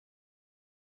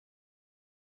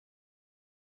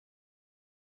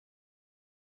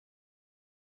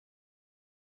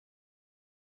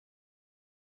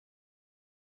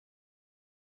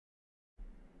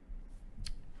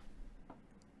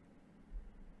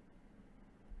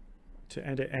To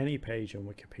edit any page on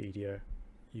Wikipedia,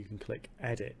 you can click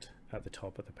Edit at the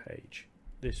top of the page.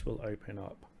 This will open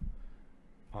up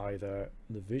either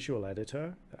the Visual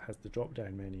Editor that has the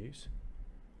drop-down menus,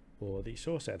 or the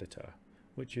Source Editor,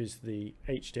 which is the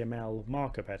HTML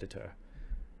markup editor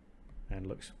and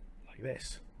looks like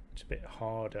this. It's a bit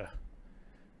harder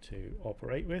to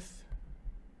operate with,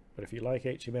 but if you like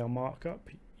HTML markup,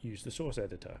 use the Source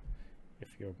Editor.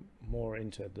 If you're more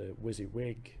into the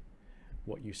WYSIWYG,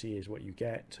 what you see is what you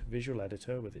get Visual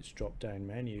Editor with its drop-down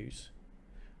menus,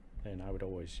 then I would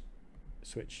always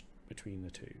switch between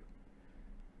the two.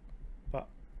 But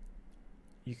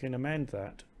you can amend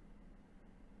that,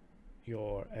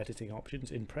 your editing options,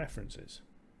 in Preferences.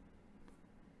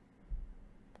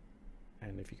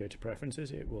 And if you go to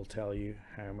Preferences, it will tell you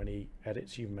how many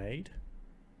edits you've made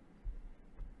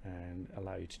and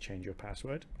allow you to change your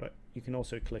password. But you can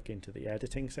also click into the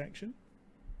editing section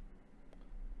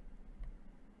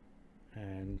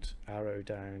and arrow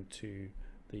down to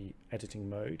the editing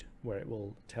mode, where it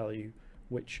will tell you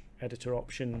which editor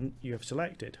option you have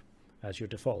selected as your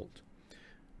default.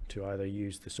 To either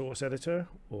use the Source Editor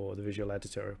or the Visual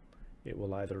Editor, it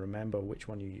will either remember which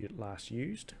one you last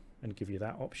used and give you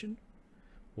that option,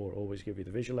 or always give you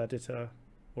the Visual Editor,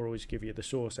 or always give you the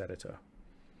Source Editor.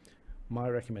 My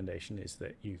recommendation is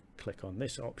that you click on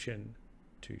this option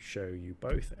to show you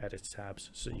both edit tabs,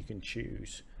 so you can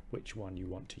choose which one you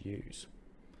want to use,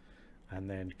 and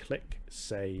then click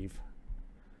Save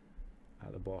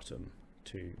at the bottom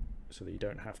so that you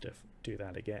don't have to do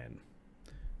that again.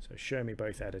 So show me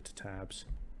both editor tabs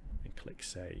and click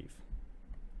Save.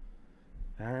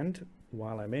 And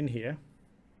while I'm in here,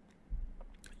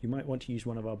 you might want to use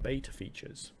one of our beta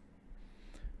features.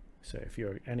 So if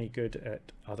you're any good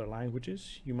at other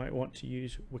languages, you might want to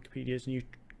use Wikipedia's new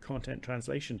content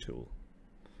translation tool,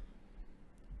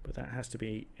 but that has to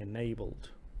be enabled,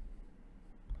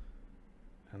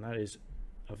 and that is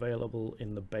available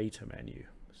in the beta menu.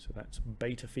 So that's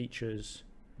beta features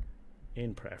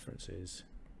in Preferences.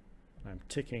 I'm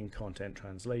ticking content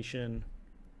translation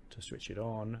to switch it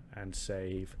on, and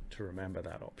Save to remember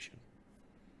that option.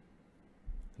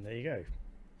 And there you go.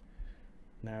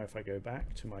 Now if I go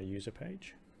back to my user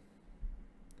page,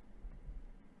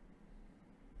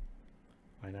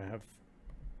 I now have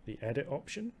the edit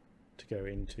option to go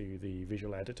into the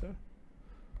Visual Editor,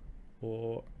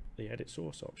 or the edit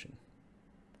source option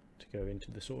to go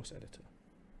into the Source Editor.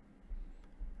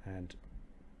 And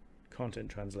content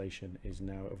translation is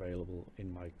now available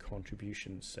in my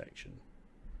contributions section.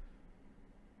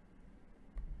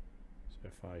 So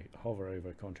if I hover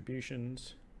over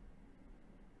contributions,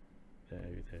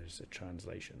 there's a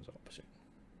translations option.